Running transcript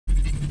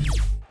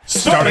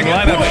Starting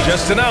lineup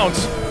just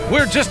announced.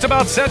 We're just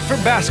about set for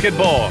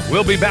basketball.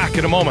 We'll be back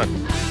in a moment.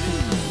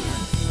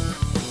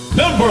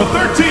 Number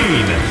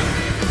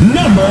 13.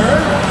 Number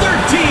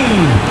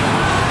 13.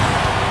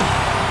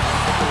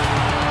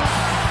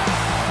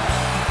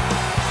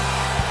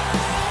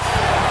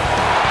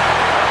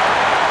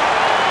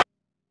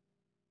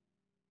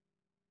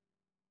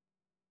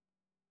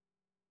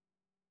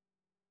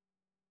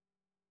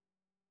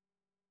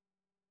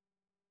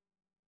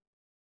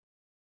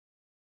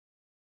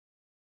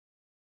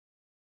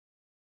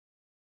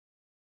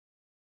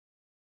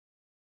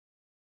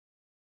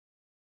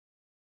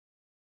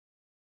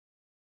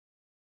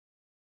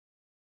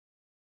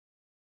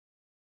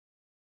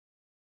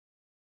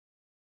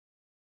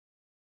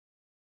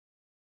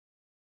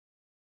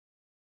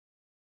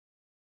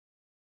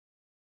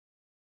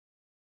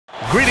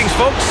 Greetings,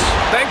 folks.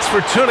 Thanks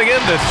for tuning in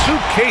to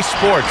 2K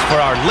Sports for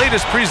our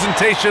latest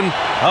presentation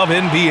of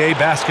NBA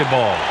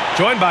basketball.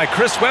 Joined by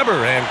Chris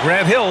Webber and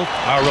Grant Hill,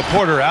 our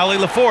reporter Allie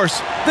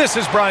LaForce, this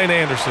is Brian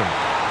Anderson.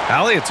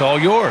 Allie, it's all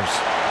yours.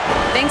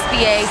 Thanks,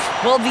 BA.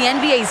 Well, the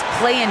NBA's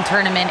play-in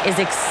tournament is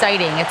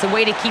exciting. It's a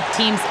way to keep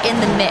teams in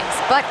the mix,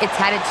 but it's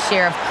had its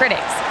share of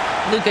critics.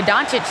 Luka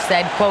Doncic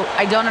said, quote,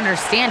 "I don't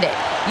understand it.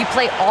 You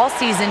play all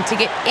season to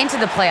get into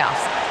the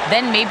playoffs.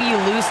 Then maybe you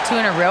lose 2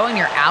 in a row and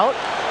you're out?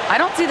 I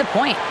don't see the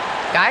point."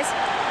 Guys?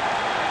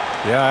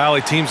 Yeah,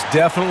 Allie, team's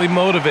definitely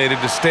motivated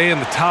to stay in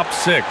the top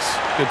 6.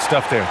 Good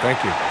stuff there.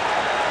 Thank you.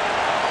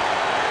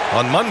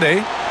 On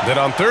Monday, then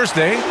on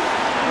Thursday.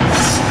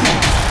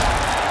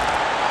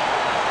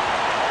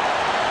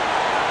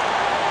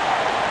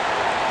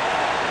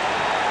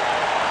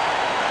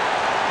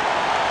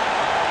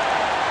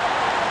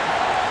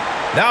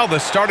 Now the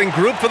starting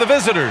group for the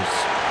visitors.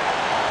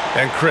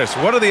 And Chris,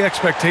 what are the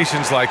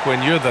expectations like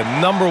when you're the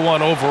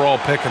 #1 overall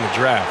pick in the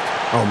draft?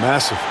 Oh,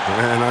 massive.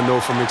 And I know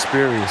from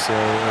experience,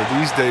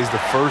 these days the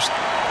first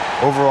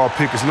overall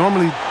pick is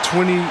normally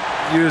 20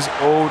 years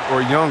old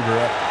or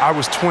younger. I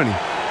was 20.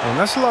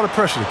 That's a lot of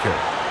pressure to carry.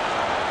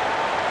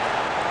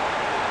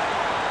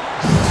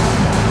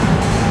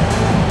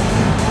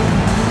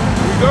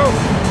 Here we go.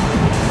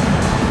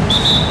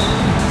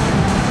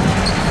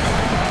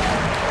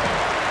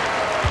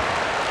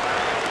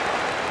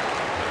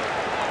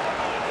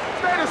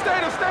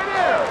 Stay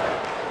there.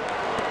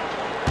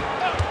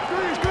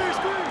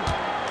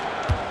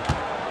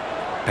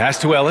 Pass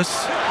to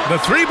Ellis. The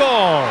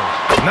 3-ball.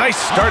 Nice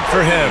start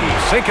for him.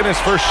 Sinking his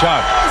first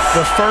shot.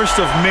 The first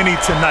of many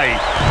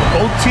tonight.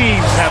 Both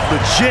teams have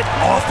legit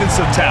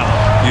offensive talent.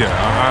 Yeah,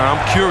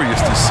 I'm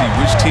curious to see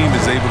which team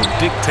is able to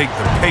dictate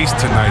the pace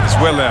tonight as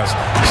well as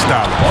the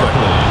style of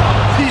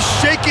play. He's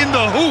shaking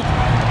the hoop.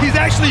 He's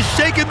actually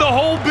shaking the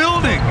whole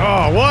building.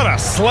 Oh, what a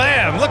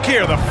slam. Look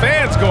here, the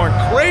fans going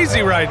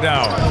crazy right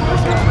now.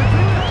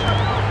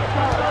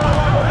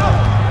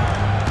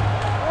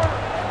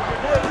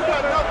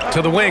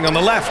 To the wing on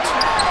the left.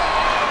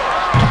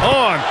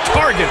 On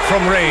target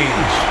from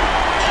range.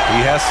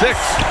 He has 6.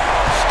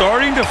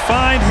 Starting to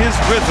find his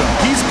rhythm.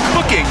 He's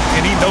cooking,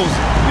 and he knows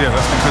it. Yeah,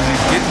 that's because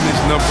he's getting his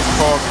number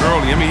called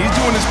early. I mean, he's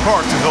doing his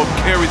part to help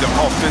carry the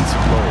offensive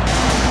load.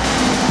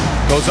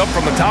 Goes up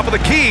from the top of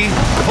the key.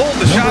 Pulled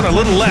the shot a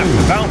little left.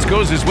 The bounce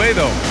goes his way,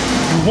 though.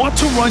 You want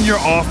to run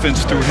your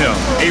offense through him.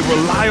 A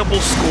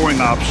reliable scoring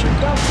option.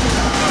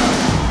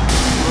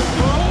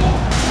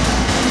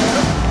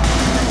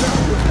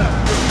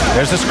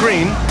 There's a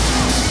screen.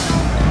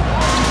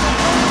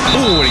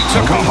 Ooh, and he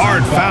took a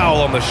hard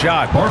foul on the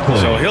shot.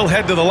 So he'll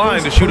head to the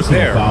line to shoot a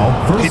pair.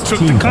 He took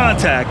the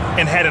contact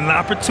and had an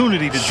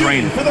opportunity to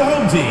drain it. For the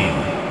home team,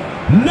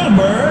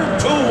 number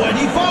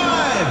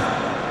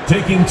 25.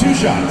 Taking 2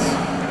 shots.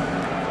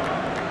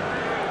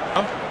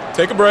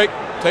 Take a break.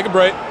 Take a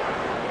break.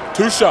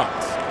 2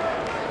 shots.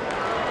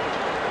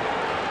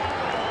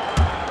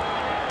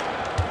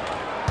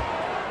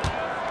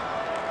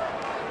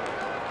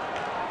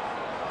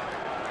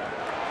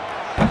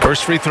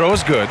 First free throw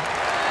is good.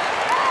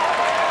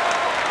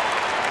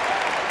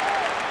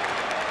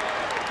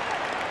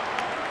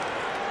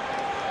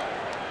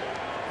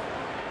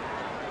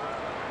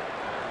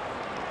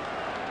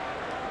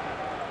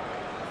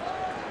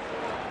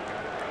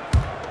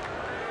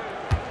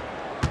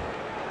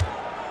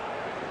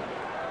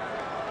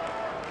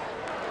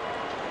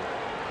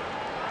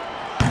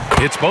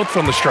 Hits both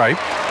from the stripe.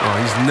 Oh,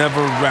 he's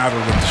never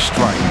rattled at the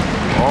stripe.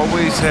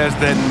 Always has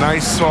that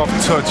nice soft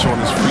touch on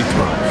his free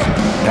throws.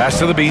 Pass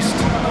to the beast.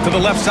 To the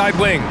left side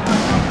wing.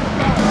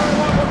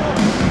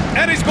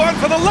 And he's going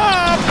for the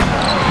lob.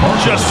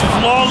 Just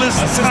flawless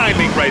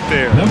timing right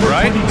there.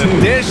 Right? The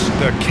dish,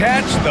 the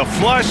catch, the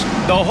flush,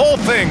 the whole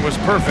thing was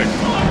perfect.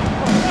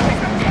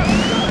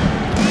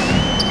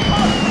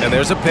 And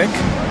there's a pick.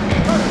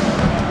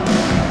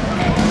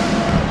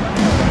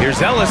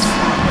 Here's Ellis.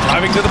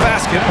 Driving to the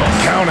basket.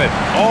 Count it.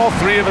 All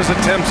 3 of his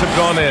attempts have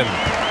gone in.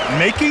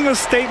 Making a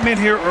statement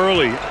here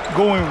early.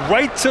 Going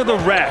right to the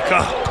rack.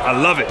 Oh, I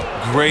love it.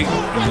 Great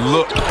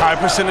look. High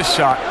percentage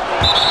shot.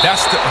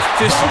 That's the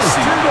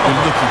efficiency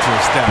they're looking to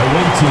establish.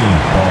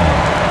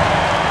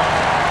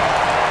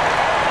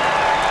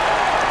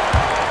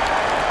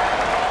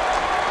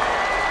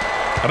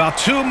 About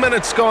 2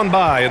 minutes gone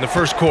by in the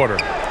first quarter.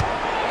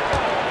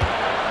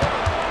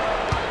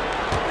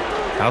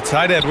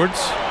 Outside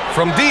Edwards.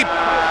 From deep.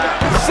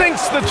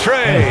 Sinks the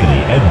tray.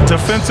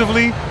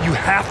 Defensively, you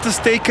have to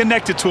stay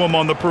connected to him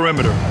on the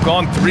perimeter.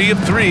 Gone 3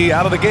 of 3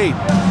 out of the gate.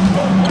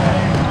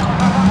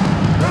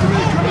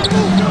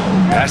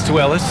 Pass to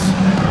Ellis.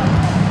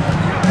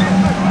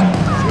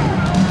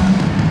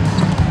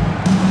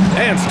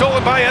 And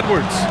stolen by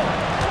Edwards.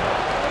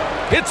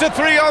 It's a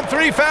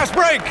 3-on-3 fast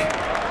break.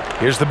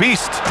 Here's the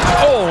beast.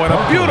 Oh, and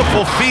a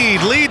beautiful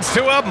feed leads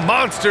to a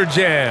monster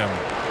jam.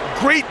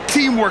 Great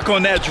teamwork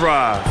on that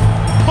drive.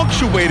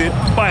 Punctuated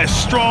by a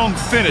strong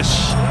finish.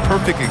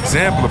 Perfect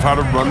example of how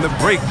to run the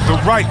break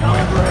the right way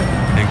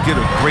and get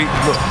a great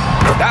look.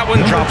 That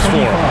one drops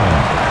for him.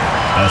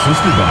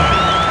 Assisted by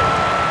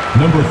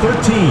number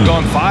 13.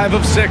 Gone 5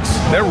 of 6.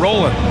 They're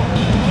rolling.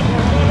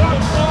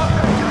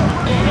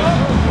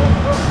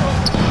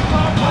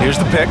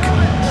 Here's the pick.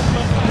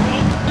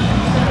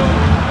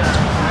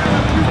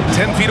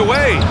 10 feet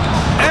away.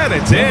 And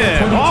it's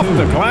in. Off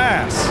the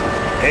glass.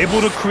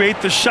 Able to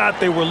create the shot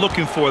they were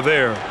looking for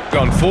there.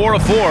 Gone 4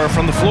 of 4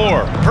 from the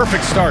floor.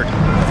 Perfect start.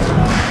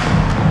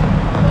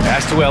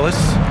 Pass to Ellis.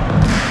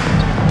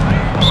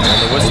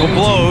 And the whistle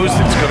blows.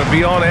 It's going to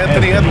be on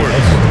Anthony Edwards.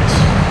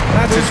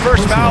 That's his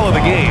first foul of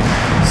the game.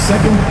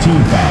 Second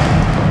team foul.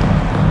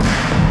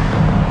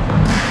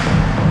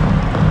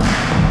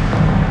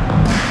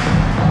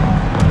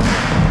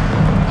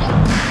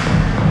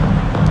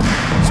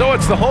 So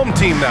it's the home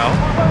team now.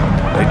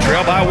 They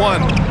trail by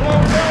 1.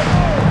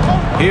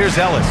 Here's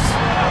Ellis.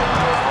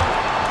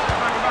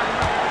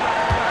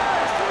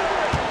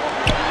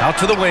 Out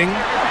to the wing.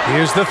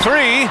 Here's the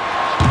 3.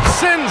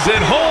 Sends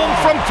it home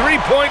from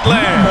three-point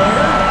land.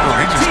 Oh,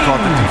 he just caught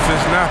the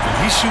defense napping.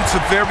 He shoots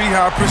a very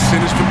high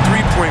percentage from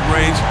three-point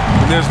range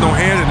when there's no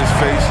hand in his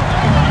face.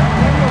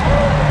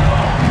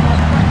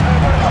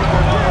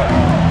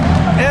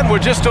 And we're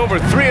just over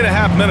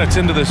 3.5 minutes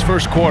into this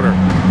first quarter.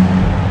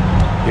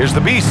 Here's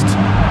the beast.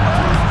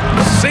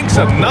 Sinks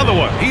another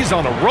one. He's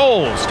on a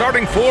roll,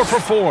 starting 4 for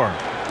 4.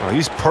 Oh,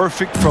 he's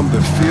perfect from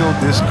the field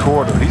this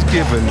quarter. He's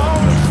giving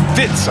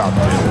fits out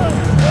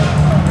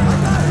there.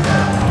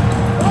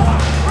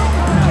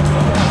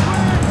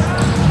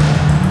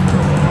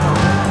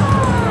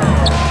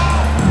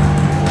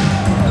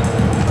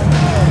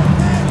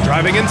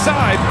 Driving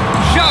inside.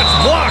 Shots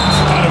blocked.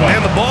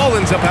 And the ball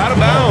ends up out of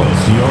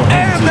bounds.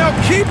 And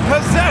they'll keep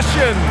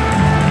possession.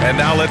 And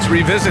now let's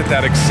revisit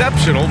that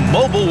exceptional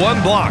mobile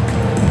 1 block.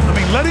 I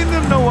mean, letting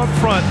them know up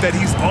front that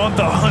he's on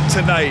the hunt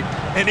tonight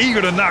and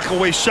eager to knock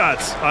away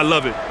shots. I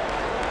love it.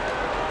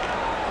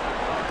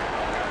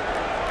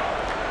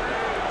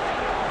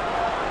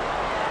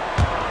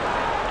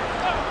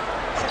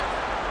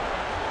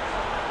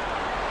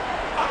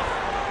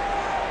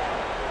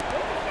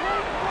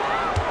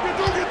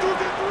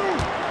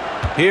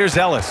 Here's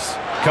Ellis,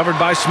 covered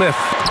by Smith.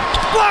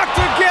 Blocked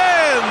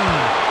again!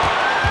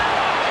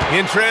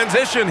 In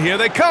transition, here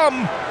they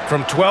come.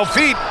 From 12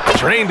 feet,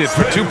 drained it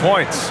for 2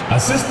 points.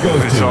 Assist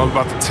goes It's to all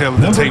about the tail of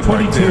the number tape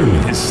right 22.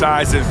 there. His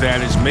size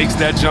advantage makes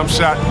that jump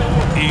shot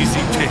easy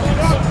pickings.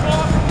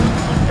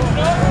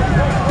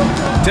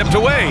 Tipped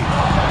away.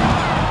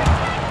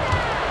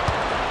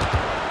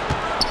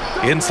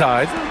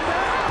 Inside.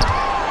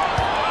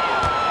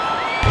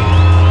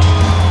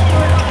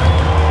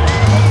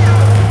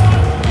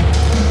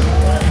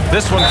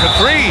 This one for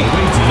 3.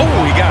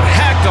 Oh, he got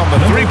hacked on the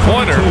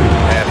three-pointer,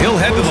 and he'll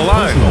head to the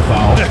line.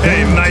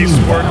 Hey, nice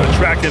work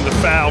attracting the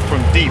foul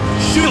from deep.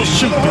 He'll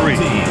shoot 3.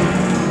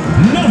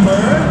 Number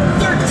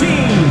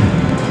 13.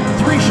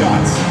 3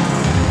 shots.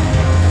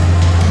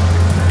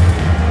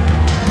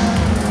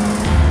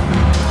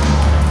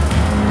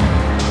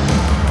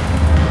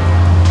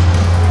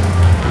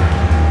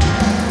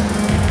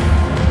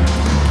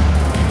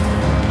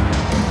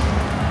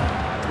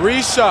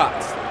 Three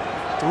shots.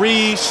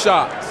 3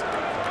 shots.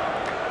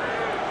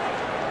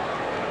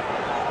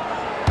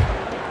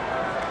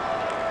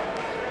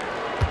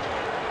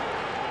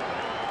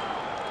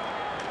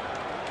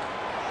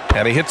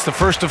 And he hits the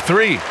first of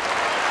 3.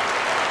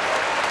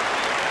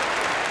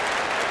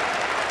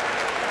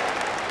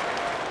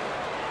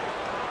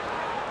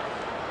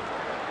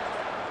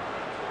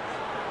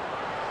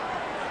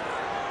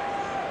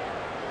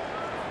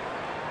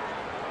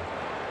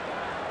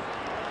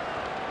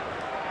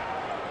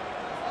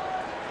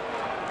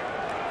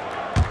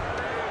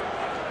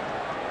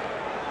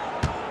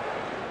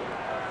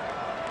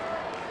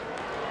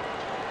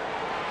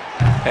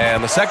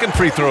 And the second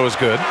free throw is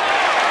good.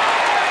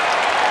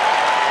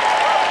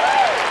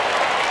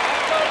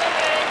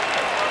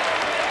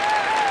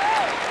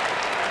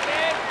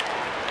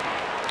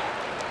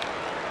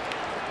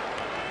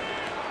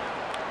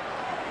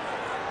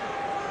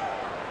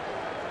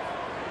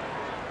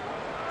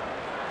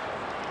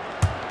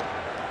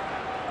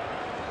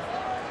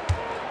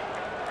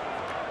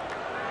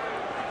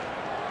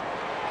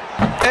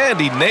 And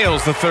he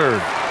nails the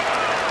third.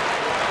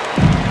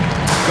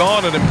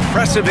 Gone an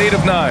impressive 8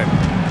 of 9.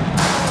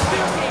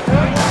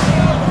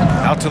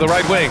 Out to the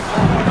right wing.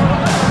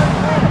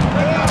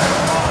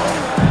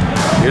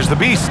 Here's the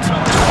beast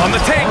on the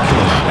take,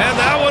 and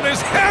that one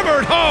is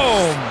hammered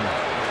home.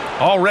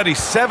 Already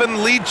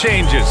 7 lead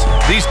changes.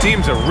 These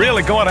teams are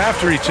really going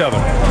after each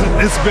other.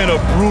 It's been a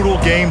brutal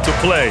game to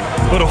play,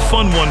 but a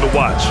fun one to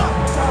watch.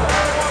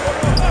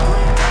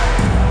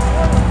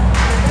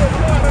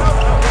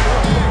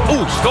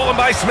 Ooh, stolen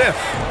by Smith.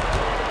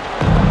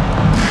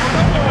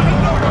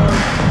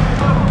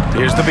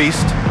 Here's the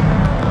beast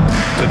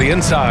to the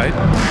inside.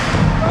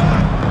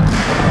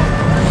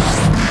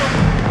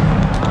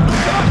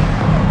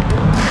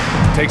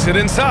 Takes it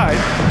inside.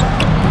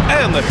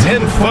 And the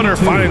 10-footer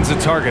finds a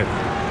target.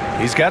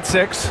 He's got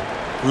 6.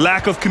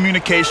 Lack of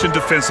communication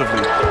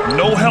defensively.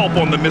 No help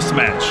on the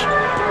mismatch.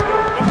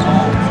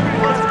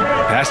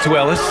 Pass to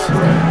Ellis.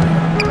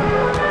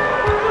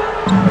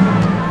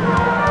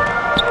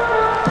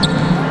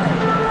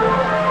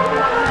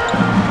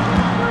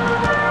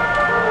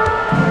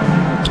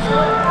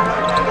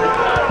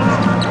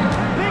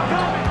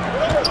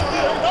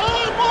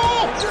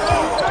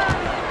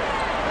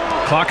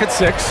 Clock at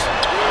 6.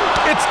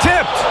 It's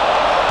tipped.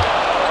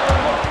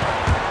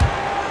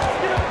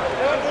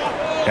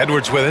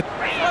 Edwards with it.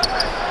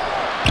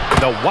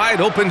 The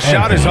wide open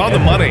shot is on the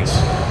money.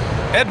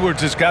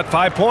 Edwards has got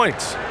 5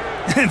 points.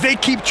 They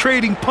keep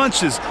trading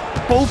punches.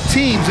 Both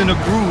teams in a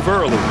groove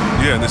early.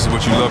 Yeah, and this is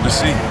what you love to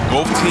see.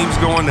 Both teams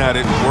going at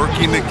it,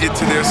 working to get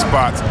to their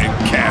spots and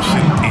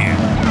cashing in.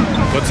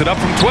 Puts it up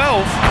from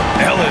 12.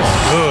 Ellis,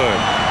 good.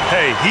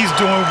 Hey, he's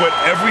doing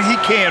whatever he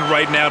can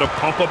right now to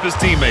pump up his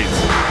teammates.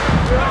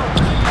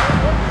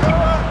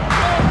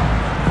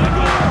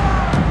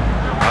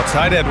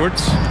 Outside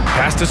Edwards.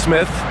 Pass to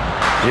Smith.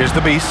 Here's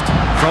the beast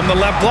from the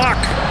left block.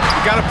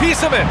 He got a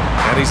piece of it,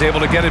 and he's able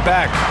to get it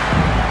back.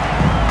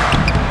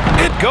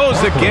 It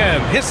goes again.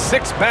 His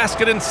 6th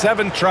basket in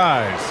 7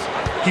 tries.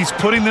 He's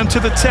putting them to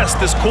the test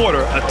this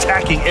quarter,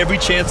 attacking every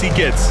chance he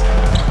gets.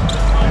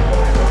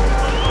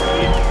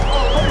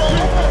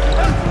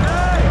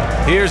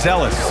 Here's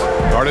Ellis,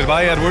 guarded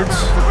by Edwards,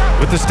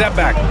 with the step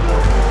back.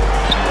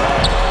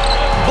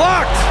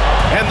 Blocked,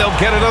 and they'll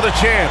get another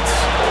chance.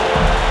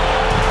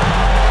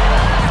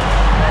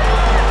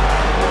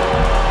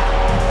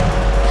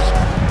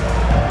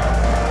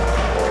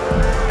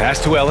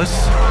 Pass to Ellis.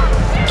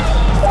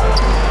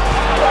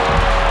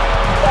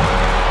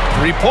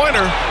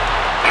 3-pointer.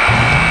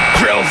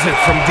 Drills it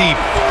from deep.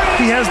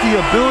 He has the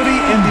ability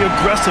and the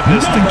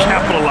aggressiveness to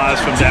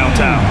capitalize from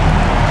downtown.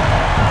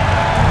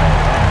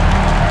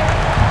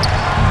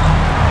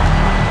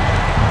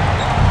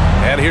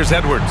 And here's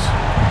Edwards.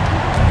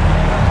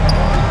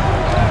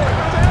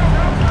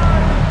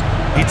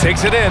 He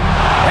takes it in,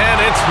 and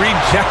it's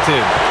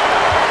rejected.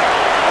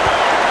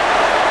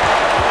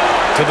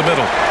 To the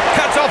middle.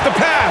 Cuts off the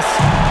pass.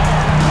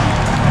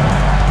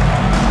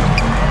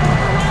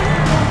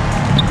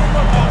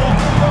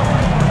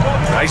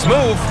 Nice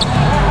move.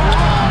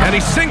 And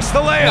he sinks the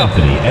layup.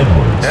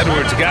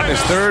 Edwards got his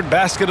 3rd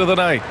basket of the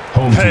night.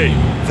 Hey,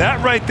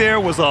 that right there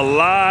was a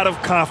lot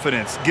of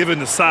confidence, given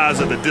the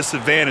size of the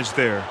disadvantage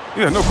there.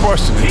 Yeah, no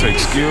question. It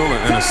takes skill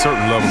and a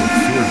certain level of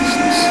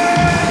fearlessness.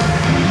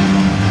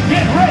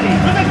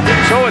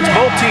 So it's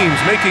both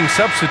teams making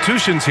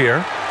substitutions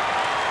here.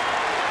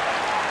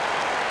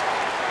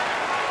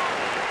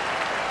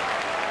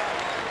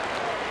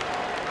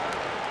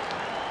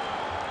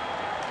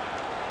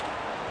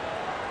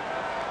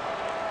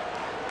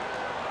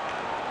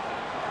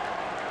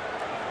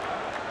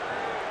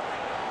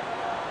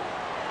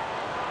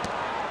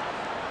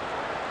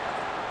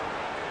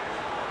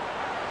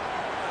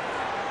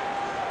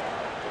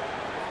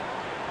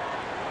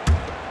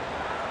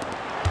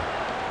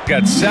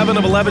 Got 7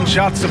 of 11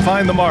 shots to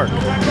find the mark.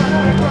 Away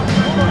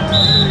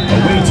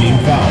team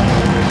foul.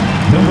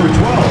 Number 12.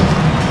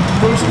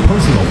 First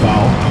personal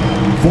foul.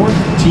 4th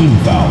team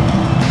foul.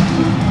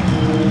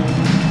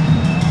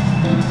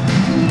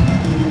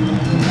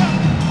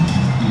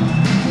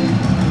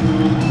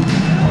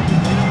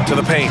 To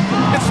the paint.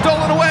 It's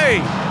stolen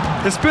away.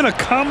 It's been a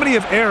comedy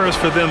of errors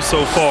for them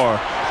so far.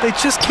 They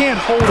just can't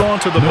hold on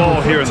to the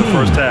ball here in the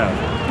first half.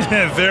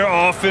 Their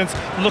offense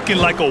looking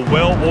like a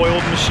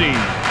well-oiled machine.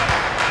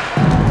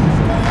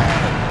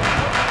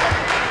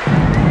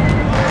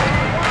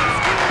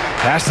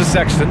 Pass to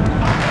Sexton.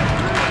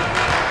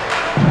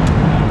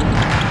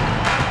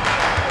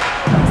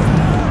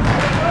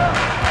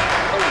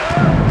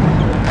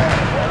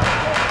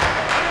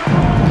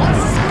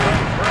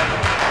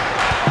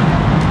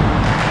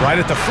 Right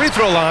at the free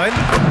throw line.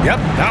 Yep,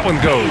 that one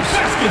goes.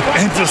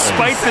 And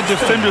despite the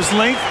defender's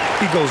length,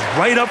 he goes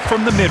right up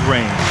from the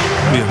mid-range.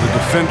 Yeah, the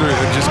defender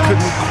just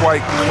couldn't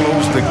quite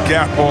close the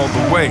gap all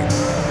the way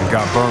and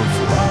got burned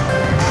for it.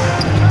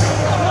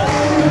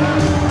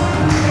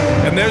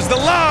 And there's the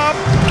lob.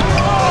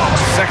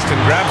 Sexton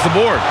grabs the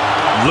board.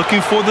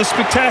 Looking for the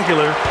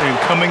spectacular and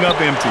coming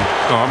up empty.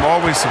 No, I'm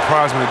always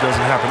surprised when it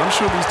doesn't happen. I'm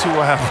sure these two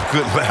will have a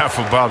good laugh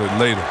about it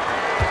later.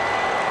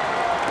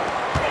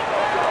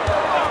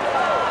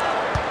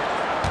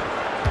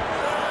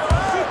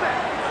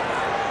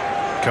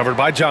 Covered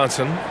by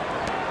Johnson.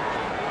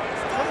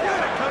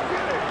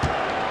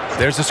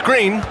 There's a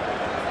screen.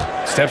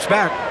 Steps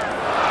back.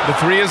 The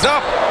three is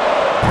up.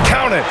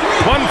 Count it.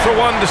 1 for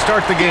 1 to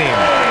start the game.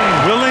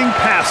 Willing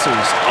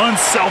passers,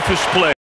 unselfish play.